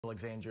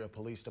Alexandria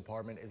Police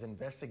Department is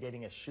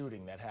investigating a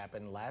shooting that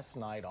happened last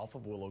night off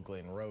of Willow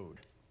Glen Road.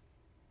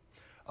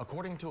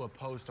 According to a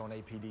post on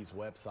APD's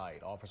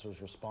website,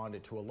 officers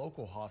responded to a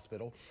local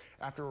hospital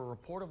after a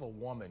report of a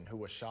woman who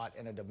was shot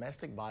in a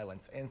domestic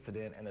violence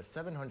incident in the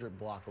 700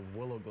 block of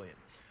Willow Glen.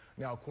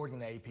 Now, according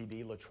to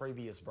APD,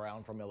 Latravius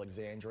Brown from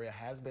Alexandria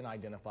has been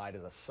identified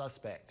as a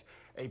suspect.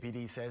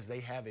 APD says they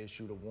have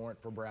issued a warrant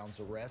for Brown's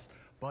arrest,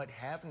 but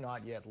have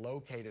not yet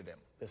located him.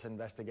 This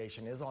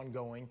investigation is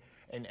ongoing,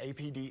 and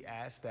APD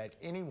asks that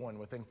anyone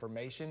with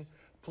information,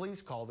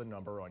 please call the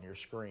number on your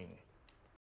screen.